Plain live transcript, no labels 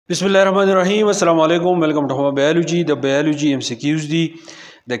बिस्मिल्लाहिर्रहमानिर्रहीम अस्सलाम वालेकुम welcome to biology the biology MCQs the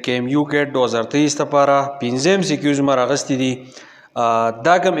د KMU CAT 2023 لپاره 15 MCQs ما راغستې دي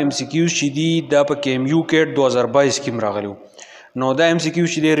دا کوم MCQs چې دي دا په KMU CAT 2022 کې راغلو نو دا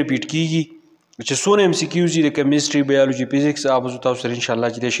MCQs چې دی ریپیټ کیږي چې څونه MCQs دي د کیمستري بایولوژي فزکس تاسو سره ان شاء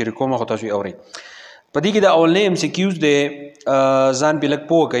الله چې شریکوم خو تاسو اورئ په دې کې د اولنې MCQs دی ځان په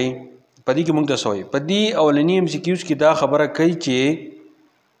لک پوه کوي په دې کې موږ تاسو په دې اولنې MCQs کې دا خبره کوي چې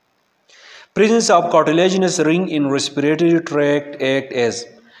presence of cartilaginous ring in respiratory tract act as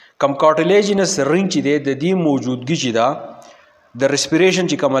کم cartilaginous ring چې دی د دې موجودګي چې دا د respiration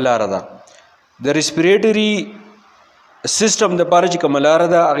چې کومه لاره ده د respiratory system د پاره چې کومه لاره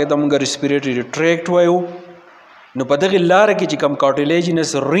ده هغه د موږ respiratory tract وایو نو په دغه لاره کې چې کم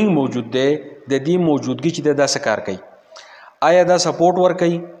cartilaginous ring موجود دی د دې موجودګي چې دا څه کار کوي آیا دا سپورټ ور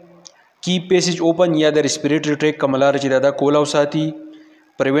کوي کی پیسج اوپن یا د respiratory tract کومه لاره چې دا کولاو ساتي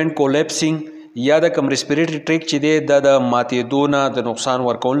prevent collapsing یا د کم ریسپیریټری ټریک چې دی د ماتېدو نه د نقصان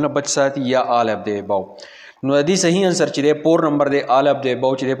ورکول نه بچ ساتي یا آل اف دی اباو نو د دې صحیح انسر چې دی پور نمبر دی آل اف دی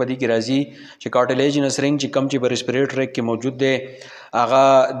اباو چې دی په دې کې راځي چې کارټیلیجنس رنګ چې کم چې په ریسپیریټری ټریک کې موجود دی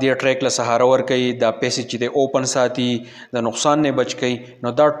هغه د ټریک له سهاره ورکوي دا پیسج چې دی اوپن ساتي د نقصان نه بچ کوي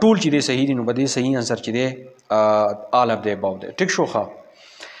نو دا ټول چې دی صحیح دي نو په دې صحیح انسر چې دی آل اف دی اباو دی ټیک شو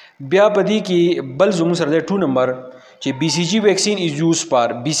ښه بیا په دې کې بل زموږ سره دی 2 نمبر چې BCG ویکسین از یوز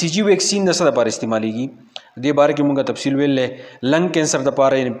فار BCG ویکسین د څه لپاره استعمالیږي دې باره کې موږ تفصیل ویلې لنګ کینسر د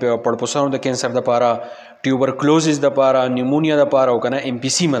لپاره پړپوسانو د کینسر د لپاره ټیوبرکلوزس د لپاره نیمونیا د لپاره او کنه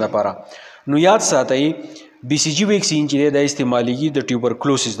MPC د لپاره نو یاد ساتئ BCG ویکسین چې د استعمالیږي د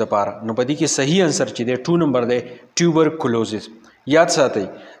ټیوبرکلوزس د لپاره نو په دې کې صحیح انسر چې دی 2 نمبر دی ټیوبرکلوزس یاد ساتئ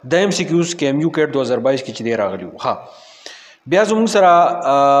د MCQs KMU CAT 2022 کې چې دی راغلی ها بیا زموږ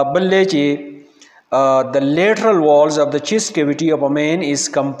سره بل چې the lateral walls of the chest cavity of a man is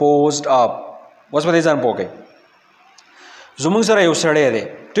composed of وس په دې ځان پوهه زموږ سره یو سړی دی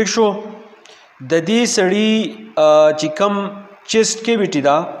ټیک شو د دې سړی چې کم چیسټ کیویټي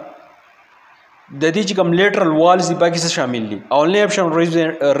دا د دې چې کم لیټرل والز دی پکې څه شامل دي اولنی اپشن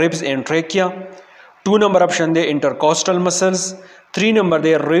ribs and trachea 2 نمبر اپشن دی intercostal muscles 3 نمبر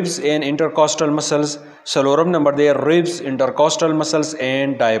دی ribs and intercostal muscles څلورم نمبر دی ribs intercostal muscles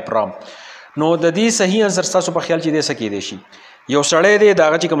and diaphragm نو د دې صحیح انسر تاسو په خیال چې دې سکی دی شي یو سړی دی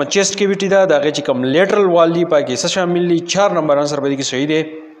داغه چې کوم چیسټ کیویټي دا داغه چې کوم لیټرل وال دی پکې څه شامل دي 4 نمبر انسر به دې کې صحیح دی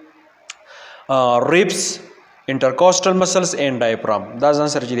ribs intercostal muscles and diaphragm دا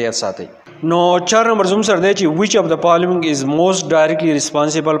ځان سره چې دی ساتي نو 4 نمبر زوم سره دی چې which of the following is most directly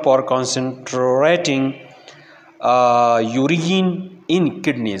responsible for concentrating urine in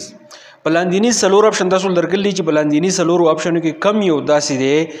kidneys بلاندینی سلور اپشن تاسو درګلی چې بلاندینی سلور اپشنو کې کم یو داسې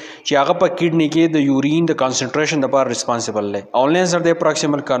دی چې هغه په کډنی کې د یورین د کانسنټریشن لپاره ریسپانسیبل دی اونلی انسر دی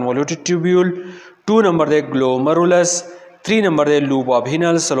پراکسیمل کانولیوټیډ ټیوبیول 2 نمبر دی ګلومرولس 3 نمبر دی لوب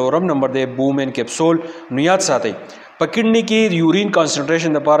ابهینل سلورم نمبر دی بومن کیپسول نو یاد ساتئ په کډنی کې یورین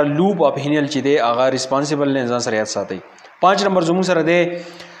کانسنټریشن لپاره لوب ابهینل چې دی هغه ریسپانسیبل نه ځان سره یاد ساتئ 5 نمبر زموږ سره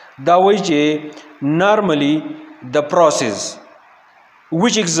دی دا وایي چې نارملی د پروسیس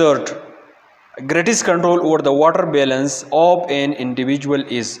which exert greatest control over the water balance of an individual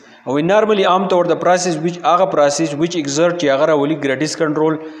is we normally عام طور د process which exert چې هغه راولي greatest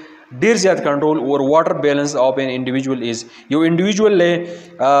control ډیر زیات کنټرول اور واټر بیلنس اف ان انډیویډوال از یو انډیویډوال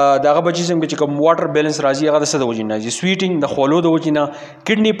له دغه بچی څنګه چې کوم واټر بیلنس راځي هغه د څه د وجې نه چې سویټینګ د خولو د وجې نه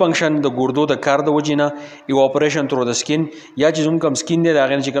کډنی فنکشن د ګردو د کار د وجې نه ایواپریشن تھرو د سکین یا چې زموږ کوم سکین دی دا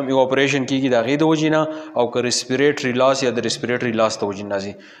غیر چې کوم ایواپریشن کیږي د غې د وجې نه او که ریسپیریټری لاس یا د ریسپیریټری لاس د وجې نه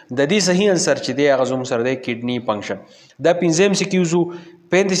ځي د دې صحیح انسر چې دی هغه زموږ سره دی کډنی فنکشن دا 15 MCQs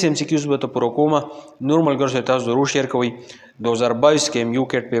 35 MCQs به ته پوره کومه نور ملګرو سره تاسو ضرور شیر کوئ 2022 KMU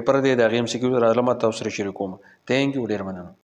CAT پیپر دی د MCQs را علامت تاسو سره شریکوم ثانک یو ډیر مننه